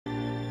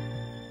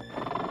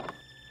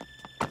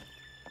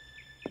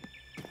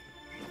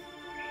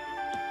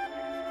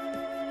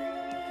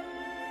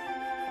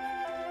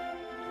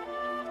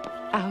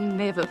I'll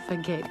never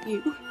forget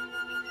you.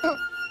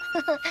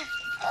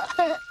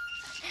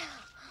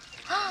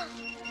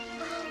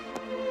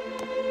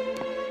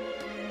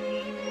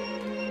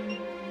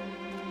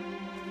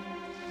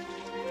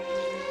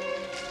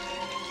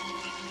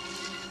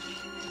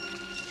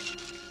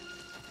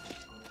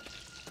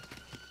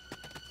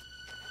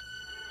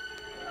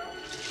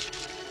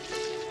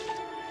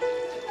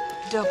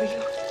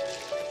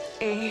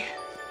 W-A-T-E-R.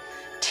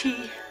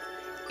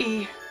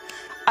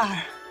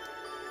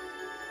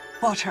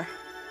 Water.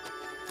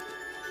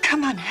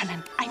 Come on,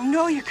 Helen. I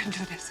know you can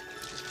do this.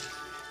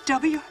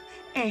 W-A-T-E-R.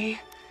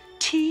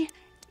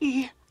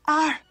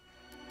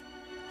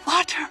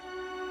 Water.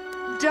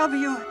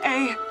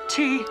 W-A-T-E-R.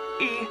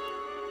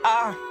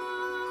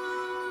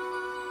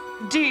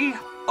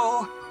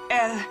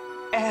 D-O-L-L.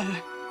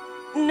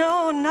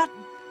 No, not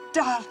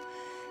doll.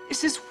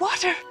 This is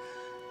water.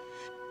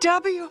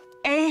 W-A-T-E-R.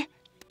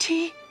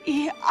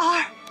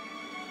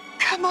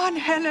 Come on,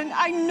 Helen.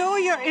 I know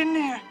you're in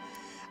there.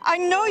 I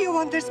know you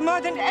want this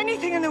more than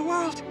anything in the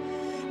world.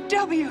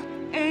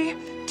 W-A-T-E-R.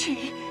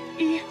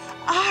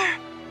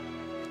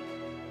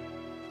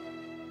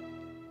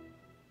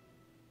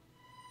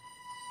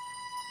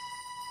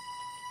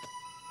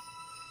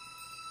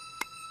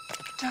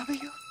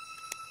 W-A-T-E-R.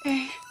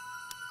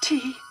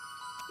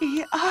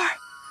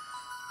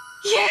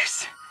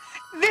 Yes!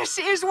 This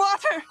is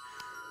water!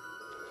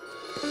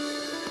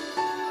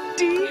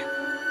 D-O-L-L.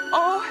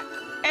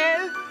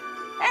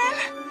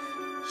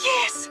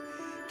 Yes!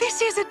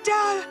 This is a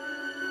doll.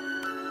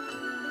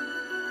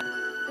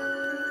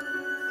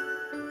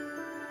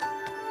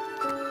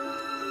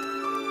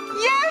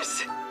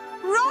 Yes!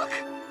 Rook!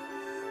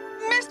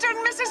 Mr. and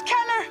Mrs.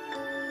 Keller!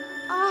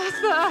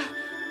 Arthur!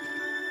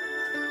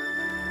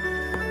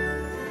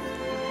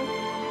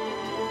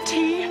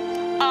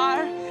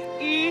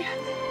 T-R-E-E.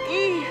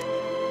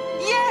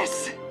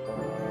 Yes!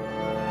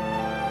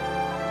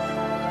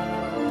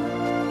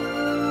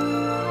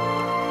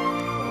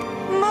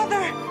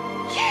 Mother!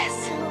 Yes!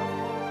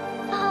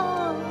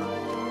 Oh.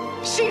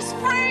 She's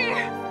free!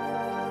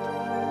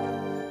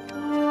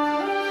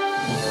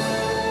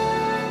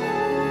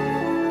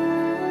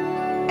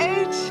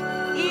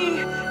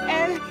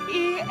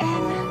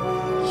 H-E-L-E-N.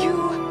 You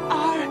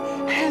are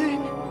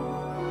Helen.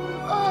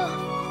 Oh.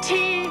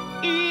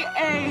 T-E-A-C-H-E-R.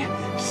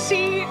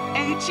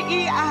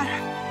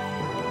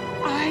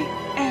 I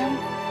am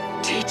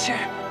teacher.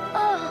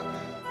 Oh.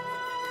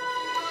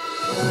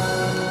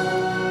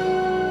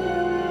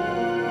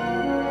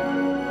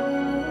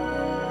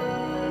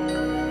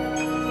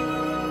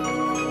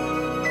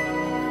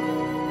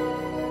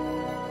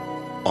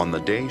 On the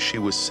day she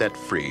was set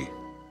free,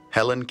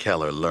 Helen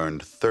Keller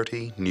learned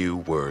 30 new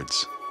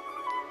words.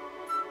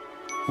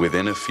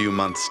 Within a few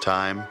months'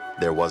 time,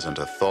 there wasn't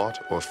a thought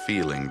or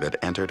feeling that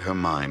entered her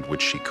mind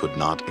which she could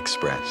not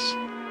express.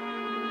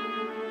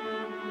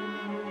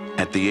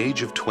 At the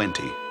age of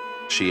 20,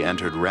 she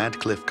entered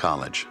Radcliffe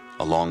College,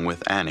 along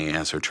with Annie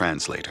as her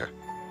translator.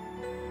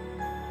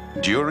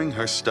 During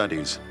her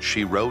studies,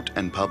 she wrote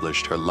and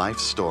published her life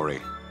story,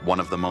 one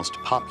of the most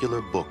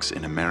popular books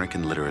in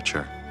American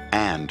literature,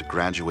 and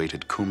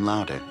graduated cum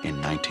laude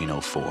in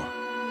 1904.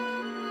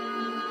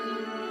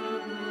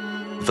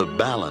 The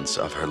balance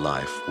of her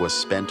life was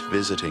spent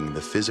visiting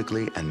the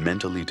physically and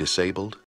mentally disabled,